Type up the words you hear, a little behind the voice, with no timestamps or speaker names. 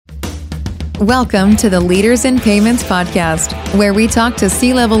Welcome to the Leaders in Payments podcast, where we talk to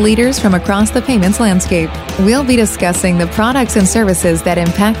C-level leaders from across the payments landscape. We'll be discussing the products and services that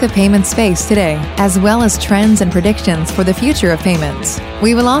impact the payment space today, as well as trends and predictions for the future of payments.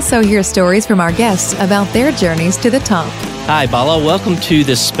 We will also hear stories from our guests about their journeys to the top. Hi, Bala. Welcome to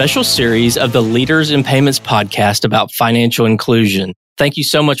this special series of the Leaders in Payments podcast about financial inclusion. Thank you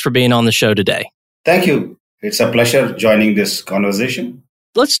so much for being on the show today. Thank you. It's a pleasure joining this conversation.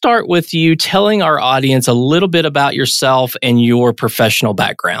 Let's start with you telling our audience a little bit about yourself and your professional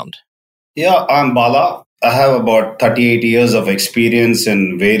background. Yeah, I'm Bala. I have about 38 years of experience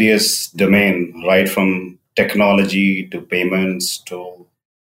in various domains, right from technology to payments to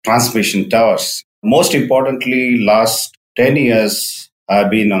transmission towers. Most importantly, last 10 years, I've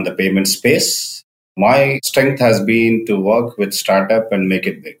been on the payment space. My strength has been to work with startup and make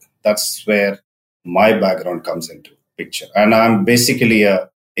it big. That's where my background comes into picture. And I'm basically an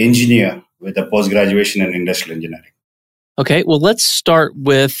engineer with a post-graduation in industrial engineering. Okay, well, let's start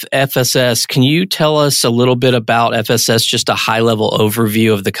with FSS. Can you tell us a little bit about FSS, just a high-level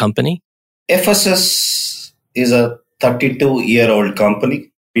overview of the company? FSS is a 32-year-old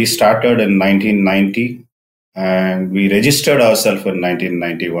company. We started in 1990 and we registered ourselves in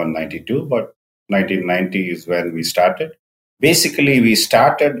 1991-92, but 1990 is when we started. Basically, we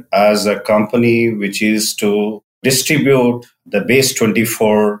started as a company which is to distribute the Base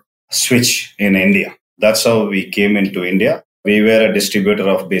 24 switch in India. That's how we came into India. We were a distributor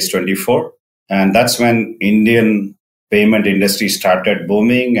of Base 24, and that's when Indian payment industry started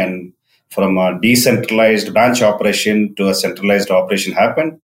booming, and from a decentralized branch operation to a centralized operation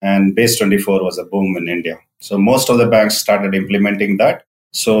happened, and Base 24 was a boom in India. So most of the banks started implementing that.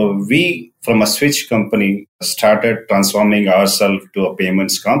 So we, from a switch company, started transforming ourselves to a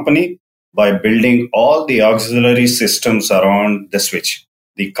payments company by building all the auxiliary systems around the switch,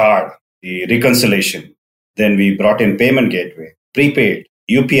 the card, the reconciliation. Then we brought in payment gateway, prepaid,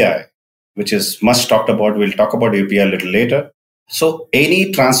 UPI, which is much talked about. We'll talk about UPI a little later. So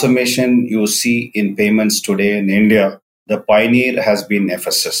any transformation you see in payments today in India, the pioneer has been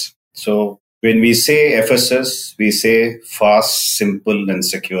FSS. So when we say FSS, we say fast, simple, and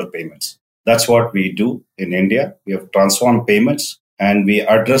secure payments. That's what we do in India. We have transformed payments and we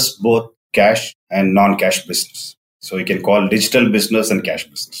address both cash and non-cash business. So you can call digital business and cash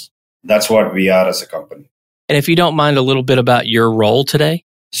business. That's what we are as a company. And if you don't mind, a little bit about your role today.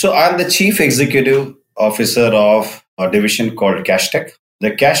 So I'm the Chief Executive Officer of a division called CashTech.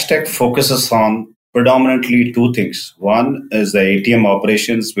 The CashTech focuses on predominantly two things. One is the ATM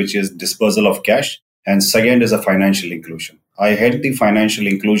operations, which is dispersal of cash. And second is a financial inclusion. I head the financial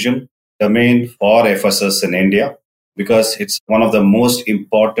inclusion domain for FSS in India because it's one of the most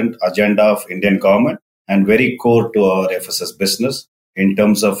important agenda of Indian government and very core to our FSS business in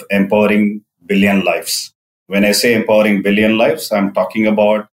terms of empowering billion lives. When I say empowering billion lives, I'm talking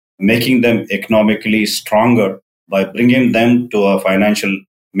about making them economically stronger by bringing them to a financial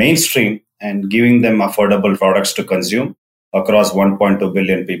mainstream and giving them affordable products to consume across 1.2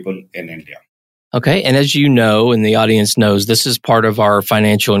 billion people in India. Okay, and as you know, and the audience knows, this is part of our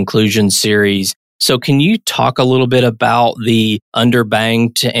financial inclusion series. So can you talk a little bit about the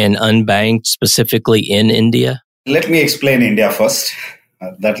underbanked and unbanked specifically in India? Let me explain India first.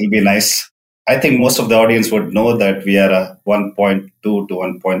 That will be nice. I think most of the audience would know that we are a 1.2 to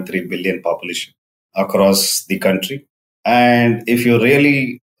 1.3 billion population across the country. And if you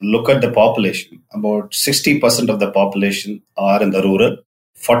really look at the population, about 60% of the population are in the rural,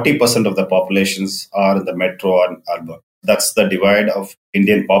 40% of the populations are in the metro and urban. That's the divide of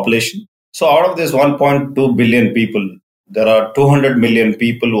Indian population. So out of this 1.2 billion people, there are 200 million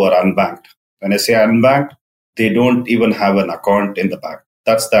people who are unbanked. When I say unbanked, they don't even have an account in the bank.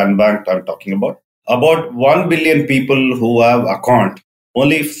 That's the unbanked I'm talking about. About 1 billion people who have account,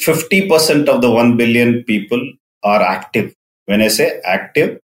 only 50% of the 1 billion people are active. When I say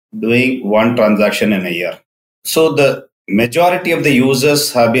active, doing one transaction in a year. So the majority of the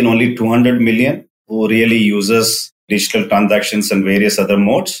users have been only 200 million who really uses digital transactions and various other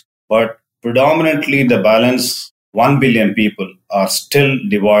modes. But predominantly the balance 1 billion people are still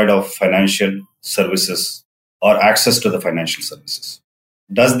devoid of financial services or access to the financial services.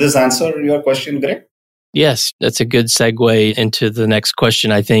 Does this answer your question, Greg? Yes, that's a good segue into the next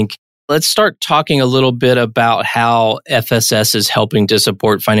question, I think. Let's start talking a little bit about how FSS is helping to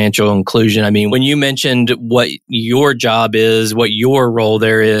support financial inclusion. I mean, when you mentioned what your job is, what your role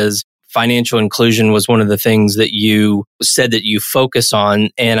there is, financial inclusion was one of the things that you said that you focus on.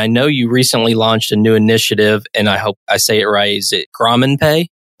 And I know you recently launched a new initiative, and I hope I say it right. Is it GrameenPay?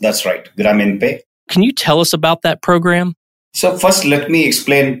 That's right, GrameenPay. Can you tell us about that program? So first, let me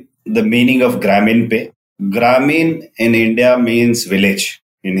explain the meaning of Gramin Pay. Gramin in India means village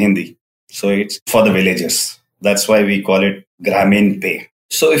in Hindi. So it's for the villages. That's why we call it Gramin Pay.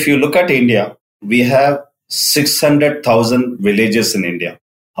 So if you look at India, we have 600,000 villages in India.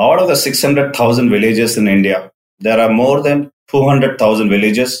 Out of the 600,000 villages in India, there are more than 200,000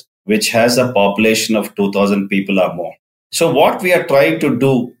 villages which has a population of 2,000 people or more. So what we are trying to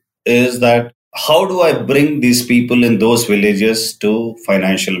do is that how do I bring these people in those villages to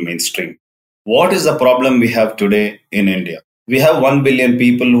financial mainstream? What is the problem we have today in India? We have 1 billion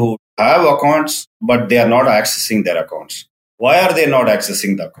people who have accounts, but they are not accessing their accounts. Why are they not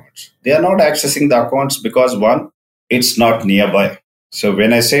accessing the accounts? They are not accessing the accounts because one, it's not nearby. So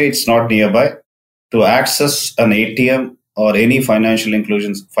when I say it's not nearby, to access an ATM or any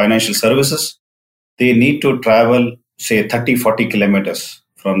financial services, they need to travel, say, 30, 40 kilometers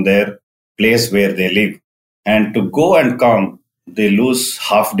from their place where they live. And to go and come, they lose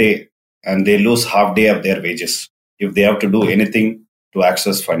half day and they lose half day of their wages if they have to do anything to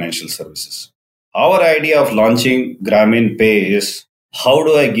access financial services. Our idea of launching Gramin Pay is how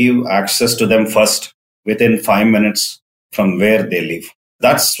do I give access to them first within 5 minutes from where they live?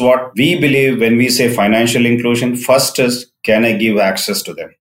 That's what we believe when we say financial inclusion. First is, can I give access to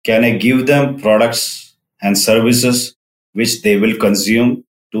them? Can I give them products and services which they will consume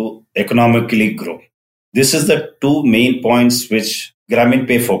to economically grow? This is the two main points which Gramin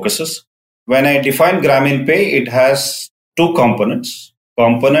Pay focuses. When I define Gramin Pay, it has two components.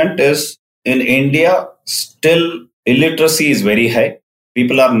 Component is, in India, still illiteracy is very high.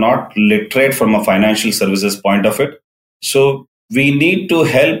 People are not literate from a financial services point of it. So we need to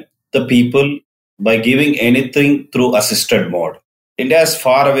help the people by giving anything through assisted mode. India is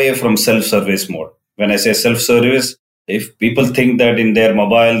far away from self-service mode. When I say self-service, if people think that in their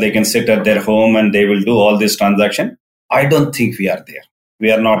mobile, they can sit at their home and they will do all this transaction, I don't think we are there.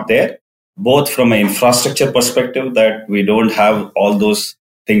 We are not there, both from an infrastructure perspective that we don't have all those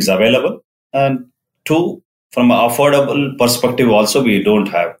things available. And two, from an affordable perspective also, we don't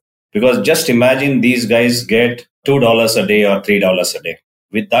have. Because just imagine these guys get $2 a day or $3 a day.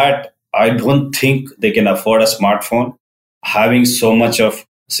 With that, I don't think they can afford a smartphone having so much of,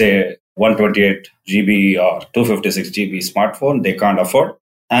 say, 128 GB or 256 GB smartphone. They can't afford.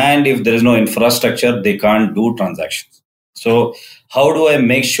 And if there is no infrastructure, they can't do transactions. So how do I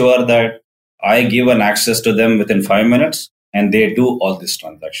make sure that I give an access to them within 5 minutes and they do all these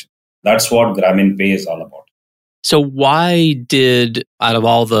transactions? That's what Gramin Pay is all about. So why did, out of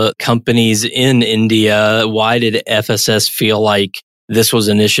all the companies in India, why did FSS feel like this was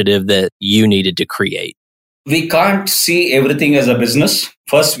an initiative that you needed to create? We can't see everything as a business.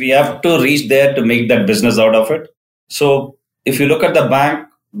 First, we have to reach there to make that business out of it. So if you look at the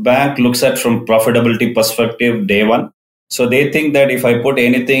bank looks at from profitability perspective day one. So they think that if I put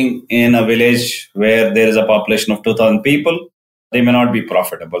anything in a village where there is a population of 2,000 people, they may not be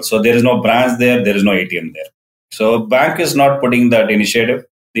profitable. So there is no branch there is no ATM there. So bank is not putting that initiative.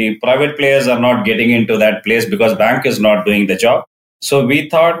 The private players are not getting into that place because bank is not doing the job. So we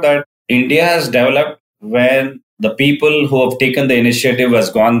thought that India has developed when the people who have taken the initiative has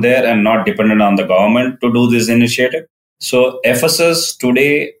gone there and not dependent on the government to do this initiative. So FSS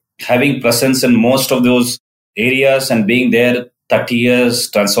today having presence in most of those areas and being there 30 years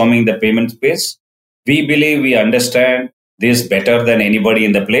transforming the payment space, we believe we understand this better than anybody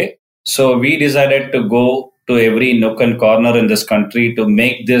in the play. So we decided to go to every nook and corner in this country to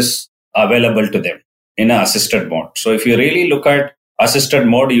make this available to them in an assisted mode. So if you really look at assisted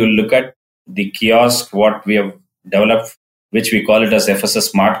mode, you will look at the kiosk, what we have developed, which we call it as FSS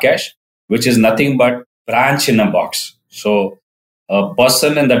Smart Cash, which is nothing but branch in a box. So a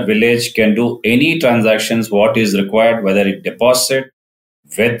person in that village can do any transactions, what is required, whether it deposit,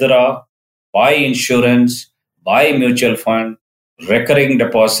 withdraw, buy insurance, buy mutual fund, recurring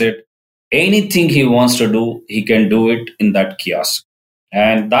deposit, anything he wants to do, he can do it in that kiosk.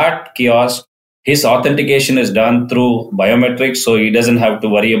 And that kiosk, his authentication is done through biometrics, so he doesn't have to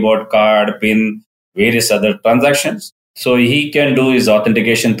worry about card, PIN, various other transactions. So he can do his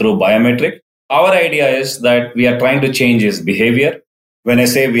authentication through biometric. Our idea is that we are trying to change his behavior. When I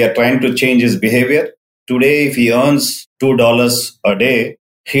say we are trying to change his behavior, today if he earns $2 a day,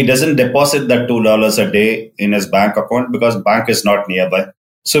 he doesn't deposit that $2 a day in his bank account because bank is not nearby.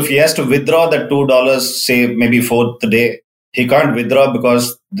 So if he has to withdraw that $2, say maybe fourth day, he can't withdraw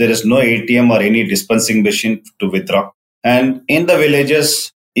because there is no ATM or any dispensing machine to withdraw. And in the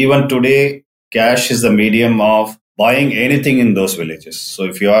villages, even today, cash is the medium of buying anything in those villages. So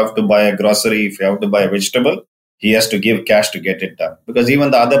if you have to buy a grocery, if you have to buy a vegetable, he has to give cash to get it done because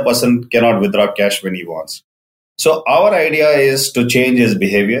even the other person cannot withdraw cash when he wants. So our idea is to change his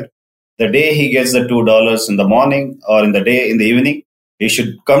behavior. The day he gets the $2 in the morning or in the evening, he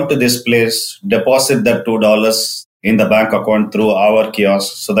should come to this place, deposit that $2 in the bank account through our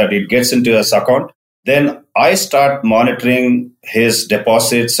kiosk so that it gets into his account. Then I start monitoring his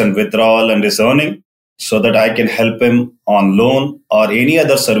deposits and withdrawal and his earning so that I can help him on loan or any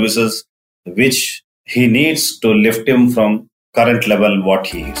other services which he needs to lift him from current level what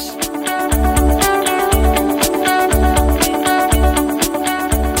he is.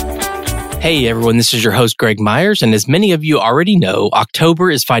 Hey everyone, this is your host Greg Myers, and as many of you already know,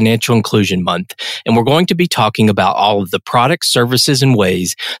 October is Financial Inclusion Month, and we're going to be talking about all of the products, services, and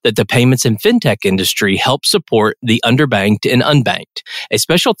ways that the payments and fintech industry help support the underbanked and unbanked. A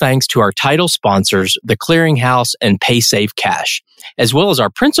special thanks to our title sponsors, The Clearinghouse and PaySafe Cash, as well as our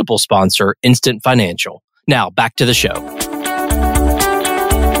principal sponsor, Instant Financial. Now, back to the show.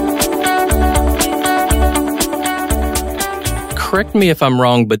 Correct me if I'm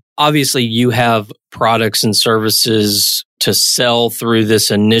wrong, but obviously you have products and services to sell through this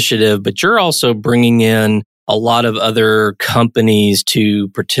initiative, but you're also bringing in a lot of other companies to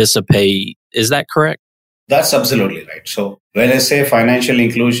participate. Is that correct? That's absolutely right. So when I say financial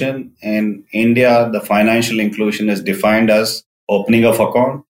inclusion in India, the financial inclusion is defined as opening of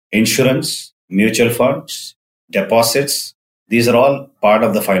account, insurance, mutual funds, deposits. These are all part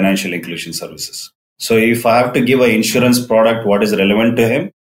of the financial inclusion services. So if I have to give an insurance product, what is relevant to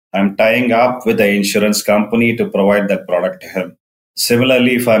him, I'm tying up with the insurance company to provide that product to him.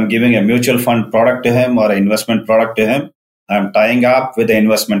 Similarly, if I'm giving a mutual fund product to him or an investment product to him, I'm tying up with the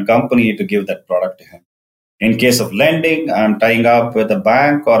investment company to give that product to him. In case of lending, I'm tying up with a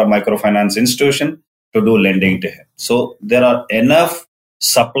bank or a microfinance institution to do lending to him. So there are enough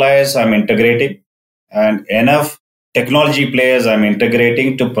suppliers I'm integrating and enough technology players I'm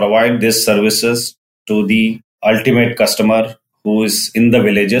integrating to provide these services to the ultimate customer who is in the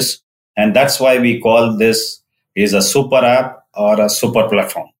villages. And that's why we call this is a super app or a super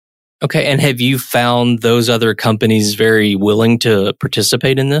platform. Okay. And have you found those other companies very willing to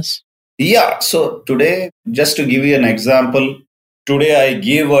participate in this? Yeah. So today, just to give you an example, today I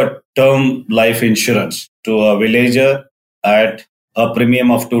give a term life insurance to a villager at a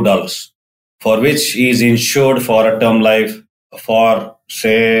premium of $2, for which he is insured for a term life for,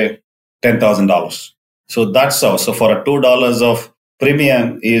 say, $10,000. So that's how. So for a $2 of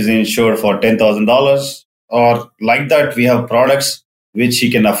premium, he is insured for $10,000. Or like that, we have products which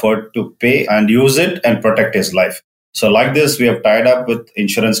he can afford to pay and use it and protect his life. So like this, we have tied up with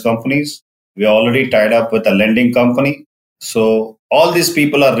insurance companies. We are already tied up with a lending company. So all these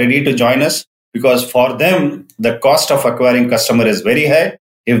people are ready to join us because for them, the cost of acquiring customer is very high.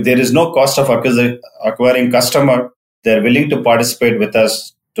 If there is no cost of acquiring customer, they're willing to participate with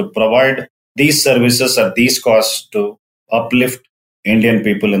us to provide these services at these costs to uplift Indian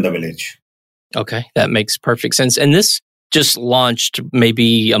people in the village. Okay, that makes perfect sense. And this just launched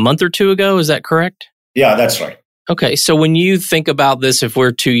maybe a month or two ago, is that correct? Yeah, that's right. Okay, so when you think about this, if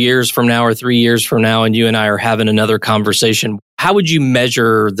we're 2 years from now or 3 years from now and you and I are having another conversation, how would you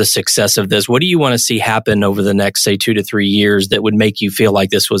measure the success of this? What do you want to see happen over the next, say, 2 to 3 years that would make you feel like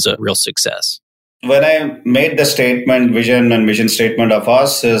this was a real success? When I made the statement, mission statement of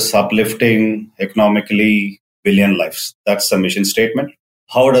us is uplifting economically billion lives. That's the mission statement.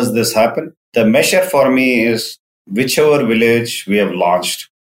 How does this happen? The measure for me is whichever village we have launched.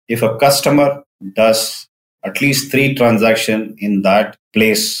 If a customer does at least 3 transactions in that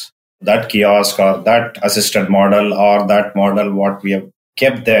place, that kiosk or that assisted model or that model, what we have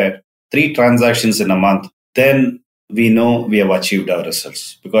kept there, 3 transactions in a month, then we know we have achieved our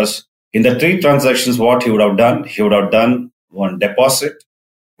results. Because in the 3 transactions, what he would have done 1 deposit,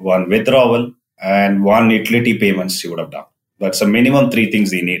 1 withdrawal, and 1 utility payments he would have done. That's a minimum 3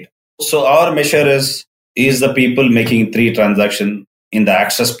 things he need. So our measure is the people making 3 transactions in the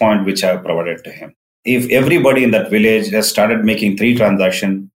access point which I have provided to him. If everybody in that village has started making 3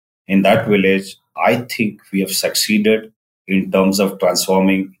 transactions in that village, I think we have succeeded in terms of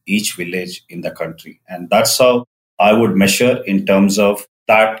transforming each village in the country. And that's how I would measure in terms of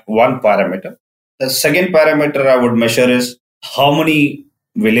that one parameter. The second parameter I would measure is how many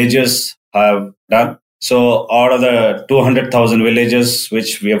villages have done. So out of the 200,000 villages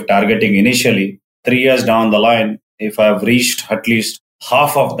which we are targeting initially, 3 years down the line, if I have reached at least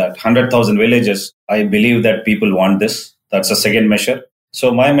half of that, 100,000 villages, I believe that people want this. That's the second measure.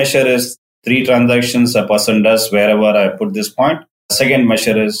 So my measure is 3 transactions a person does wherever I put this point. The second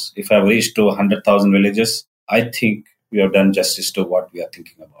measure is if I've reached to 100,000 villages, I think we have done justice to what we are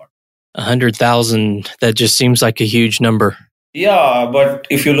thinking about. 100,000, that just seems like a huge number. Yeah, but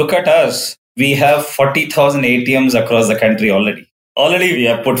if you look at us, We have 40,000 ATMs across the country already. Already we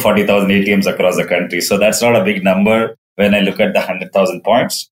have put 40,000 ATMs across the country. So that's not a big number when I look at the 100,000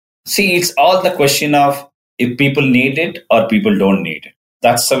 points. See, it's all the question of if people need it or people don't need it.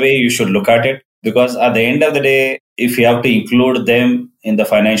 That's the way you should look at it. Because at the end of the day, if you have to include them in the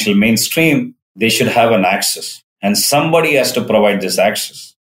financial mainstream, they should have an access. And somebody has to provide this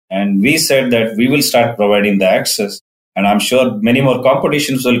access. And we said that we will start providing the access. And I'm sure many more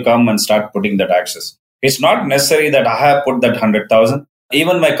competitions will come and start putting that access. It's not necessary that I have put that 100,000.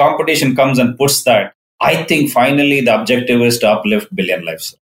 Even my competition comes and puts that. I think finally the objective is to uplift billion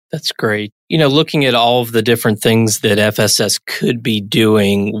lives. That's great. Looking at all of the different things that FSS could be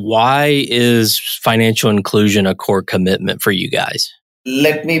doing, why is financial inclusion a core commitment for you guys?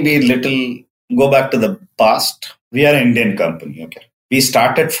 Let me go back to the past. We are an Indian company. Okay. We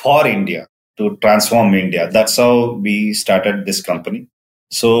started for India to transform India. That's how we started this company.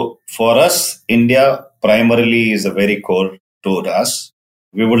 So for us, India primarily is a very core to us.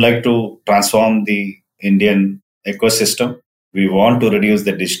 We would like to transform the Indian ecosystem. We want to reduce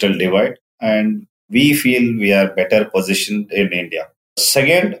the digital divide, and we feel we are better positioned in India.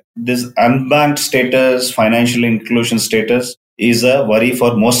 Second, this unbanked status, financial inclusion status is a worry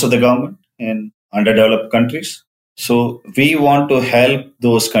for most of the government in underdeveloped countries. So we want to help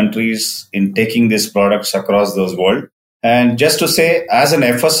those countries in taking these products across those world. And just to say, as an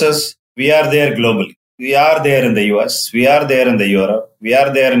FSS, we are there globally. We are there in the US. We are there in the Europe. We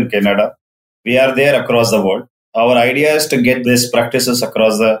are there in Canada. We are there across the world. Our idea is to get these practices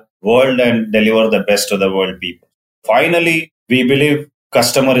across the world and deliver the best to the world people. Finally, we believe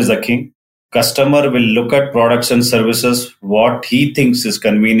customer is the king. Customer will look at products and services, what he thinks is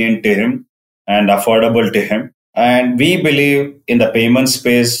convenient to him and affordable to him. And we believe in the payment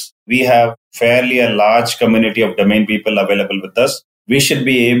space, we have fairly a large community of domain people available with us. We should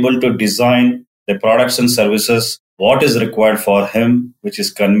be able to design the products and services, what is required for him, which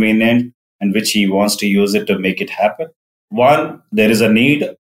is convenient and which he wants to use it to make it happen. One, there is a need.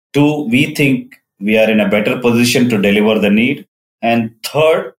 Two, we think we are in a better position to deliver the need. And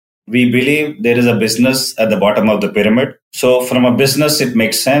third, we believe there is a business at the bottom of the pyramid. So from a business, it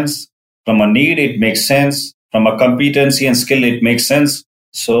makes sense. From a need, it makes sense. From a competency and skill, it makes sense.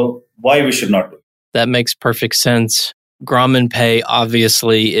 So why we should not do it? That makes perfect sense. GrameenPay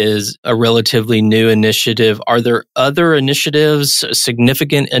obviously is a relatively new initiative. Are there other initiatives,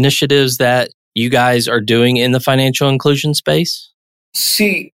 significant initiatives that you guys are doing in the financial inclusion space?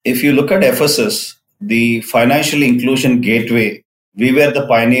 See, if you look at FSS, the Financial Inclusion Gateway, we were the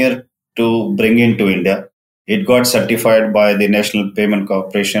pioneer to bring into India. It got certified by the National Payment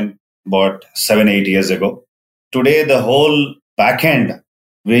Corporation about 7-8 years ago. Today, the whole backend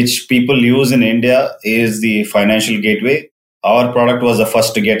which people use in India is the financial gateway. Our product was the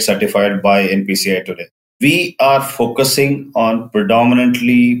first to get certified by NPCI today. We are focusing on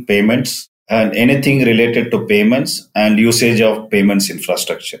predominantly payments and anything related to payments and usage of payments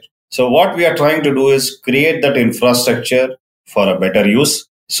infrastructure. So what we are trying to do is create that infrastructure for a better use.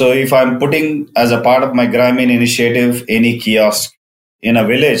 So if I'm putting as a part of my Grameen initiative any kiosk in a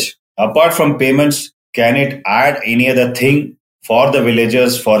village, apart from payments, can it add any other thing for the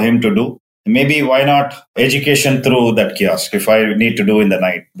villagers for him to do? Maybe why not education through that kiosk if I need to do in the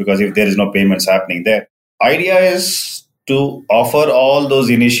night, because if there is no payments happening there. Idea is to offer all those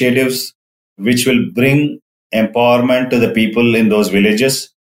initiatives which will bring empowerment to the people in those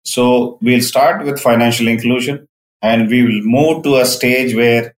villages. So we'll start with financial inclusion and we will move to a stage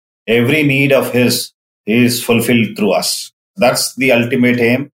where every need of his is fulfilled through us. That's the ultimate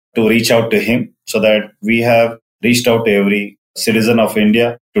aim, to reach out to him, so that we have reached out to every citizen of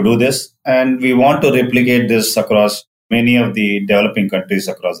India to do this. And we want to replicate this across many of the developing countries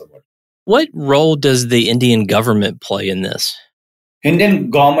across the world. What role does the Indian government play in this? Indian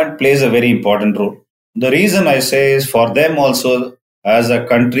government plays a very important role. The reason I say is for them also, as a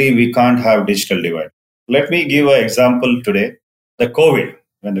country, we can't have digital divide. Let me give an example today.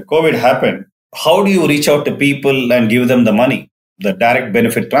 When the COVID happened, how do you reach out to people and give them the money, the direct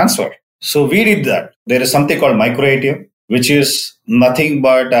benefit transfer? So we did that. There is something called micro ATM, which is nothing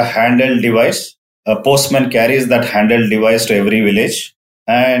but a handheld device. A postman carries that handheld device to every village,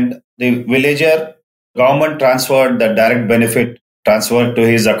 and the villager, government transferred the direct benefit transfer to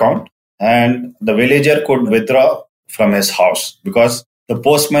his account, and the villager could withdraw from his house because the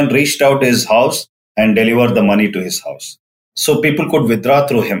postman reached out to his house and delivered the money to his house. So people could withdraw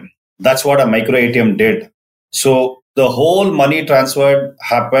through him. That's what a micro ATM did. So the whole money transfer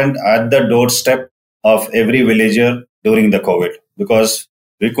happened at the doorstep of every villager during the COVID, because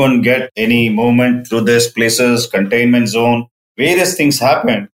we couldn't get any movement through these places, containment zone, various things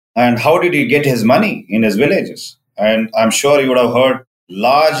happened. And how did he get his money in his villages? And I'm sure you would have heard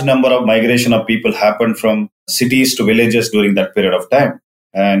large number of migration of people happened from cities to villages during that period of time.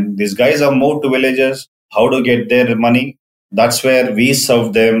 And these guys have moved to villages. How to get their money? That's where we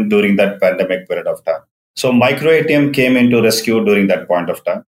served them during that pandemic period of time. So micro ATM came into rescue during that point of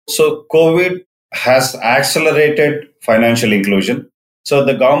time. So COVID has accelerated financial inclusion. So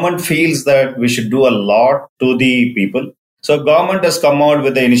the government feels that we should do a lot to the people. So government has come out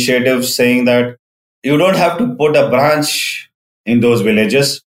with the initiative saying that you don't have to put a branch in those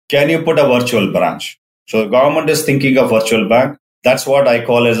villages. Can you put a virtual branch? So government is thinking of virtual bank. That's what I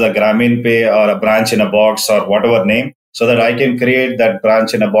call as a Grameen Pay or a branch in a box or whatever name, so that I can create that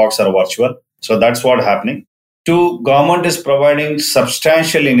branch in a box or virtual. So that's what's happening. Two, government is providing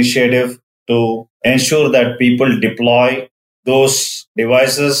substantial initiative to ensure that people deploy those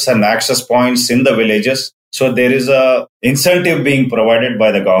devices and access points in the villages. So there is a incentive being provided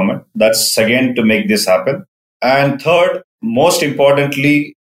by the government. That's second to make this happen. And third, most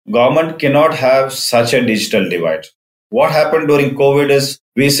importantly, government cannot have such a digital divide. What happened during COVID is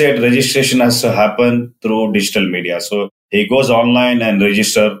we said registration has to happen through digital media. So he goes online and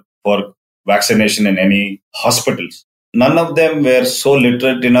register for vaccination in any hospitals. None of them were so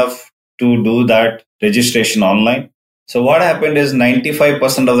literate enough to do that registration online. So what happened is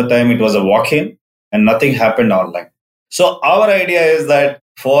 95% of the time it was a walk-in and nothing happened online. So our idea is that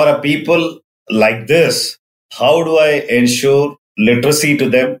for a people like this, how do I ensure literacy to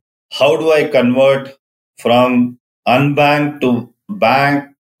them? How do I convert from unbanked to bank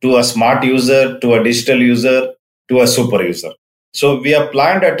to a smart user to a digital user to a super user? So we have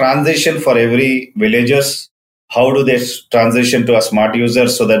planned a transition for every villagers. How do they transition to a smart user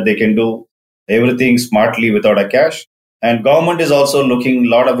so that they can do everything smartly without a cash? And government is also looking a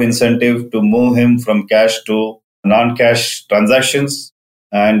lot of incentive to move him from cash to non-cash transactions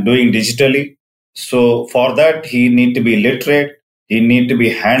and doing digitally. So for that, he need to be literate. He need to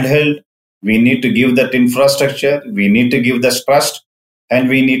be handheld. We need to give that infrastructure. We need to give the trust, and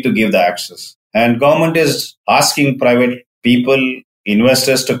we need to give the access. And government is asking private people,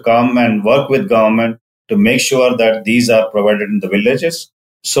 investors to come and work with government to make sure that these are provided in the villages.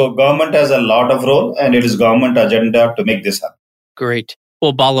 So government has a lot of role, and it is government agenda to make this happen. Great.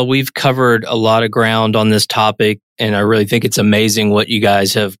 Well, Bala, we've covered a lot of ground on this topic, and I really think it's amazing what you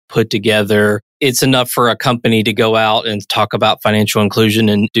guys have put together. It's enough for a company to go out and talk about financial inclusion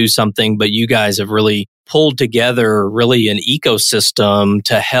and do something, but you guys have really pulled together really an ecosystem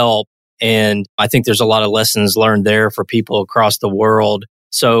to help. And I think there's a lot of lessons learned there for people across the world.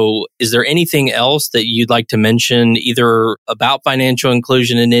 So is there anything else that you'd like to mention, either about financial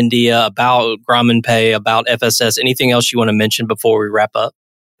inclusion in India, about Grameen Pay, about FSS, anything else you want to mention before we wrap up?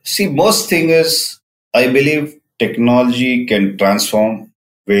 See, most thing is, I believe technology can transform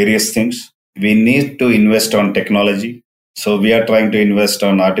various things. We need to invest on technology. So we are trying to invest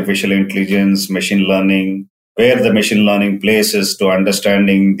on artificial intelligence, machine learning, where the machine learning places to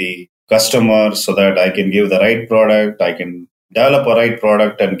understanding the customer so that I can give the right product, I can develop a right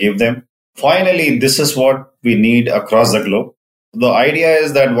product and give them. Finally, this is what we need across the globe. The idea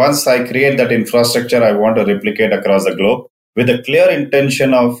is that once I create that infrastructure, I want to replicate across the globe with a clear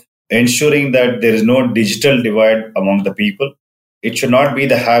intention of ensuring that there is no digital divide among the people. It should not be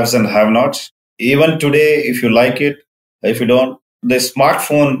the haves and have-nots. Even today, if you like it, if you don't, the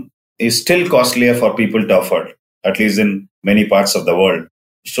smartphone is still costlier for people to afford, at least in many parts of the world.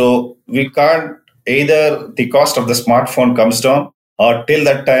 So we can't, either the cost of the smartphone comes down, or till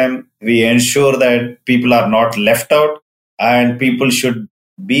that time, we ensure that people are not left out and people should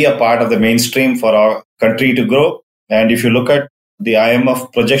be a part of the mainstream for our country to grow. And if you look at the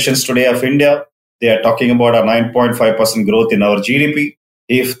IMF projections today of India, they are talking about a 9.5% growth in our GDP.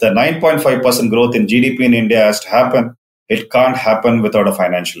 If the 9.5% growth in GDP in India has to happen, it can't happen without a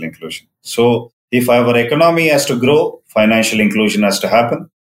financial inclusion. So if our economy has to grow, financial inclusion has to happen.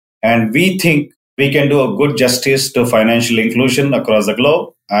 And we think we can do a good justice to financial inclusion across the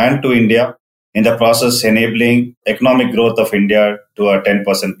globe and to India, in the process enabling economic growth of India to a 10%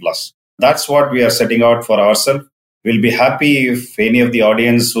 plus. That's what we are setting out for ourselves. We'll be happy if any of the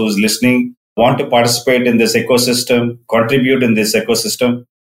audience who's listening want to participate in this ecosystem, contribute in this ecosystem.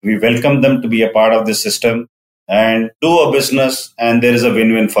 We welcome them to be a part of this system and do a business, and there is a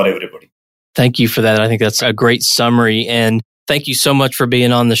win-win for everybody. Thank you for that. I think that's a great summary. And thank you so much for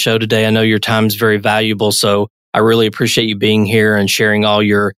being on the show today. I know your time is very valuable, so I really appreciate you being here and sharing all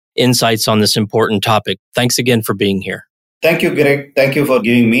your insights on this important topic. Thanks again for being here. Thank you, Greg. Thank you for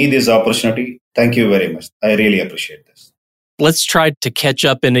giving me this opportunity. Thank you very much. I really appreciate this. Let's try to catch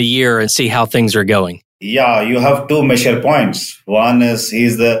up in a year and see how things are going. Yeah, you have two measure points. One is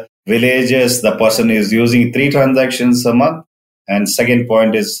the villages, the person is using 3 transactions a month. And second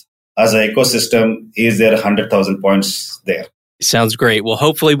point is, as an ecosystem, is there 100,000 points there? Sounds great. Well,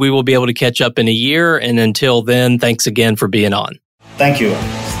 hopefully we will be able to catch up in a year. And until then, thanks again for being on. Thank you.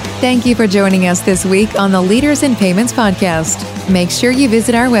 Thank you for joining us this week on the Leaders in Payments podcast. Make sure you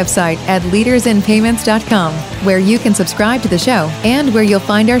visit our website at leadersinpayments.com, where you can subscribe to the show and where you'll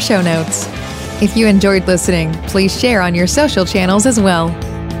find our show notes. If you enjoyed listening, please share on your social channels as well.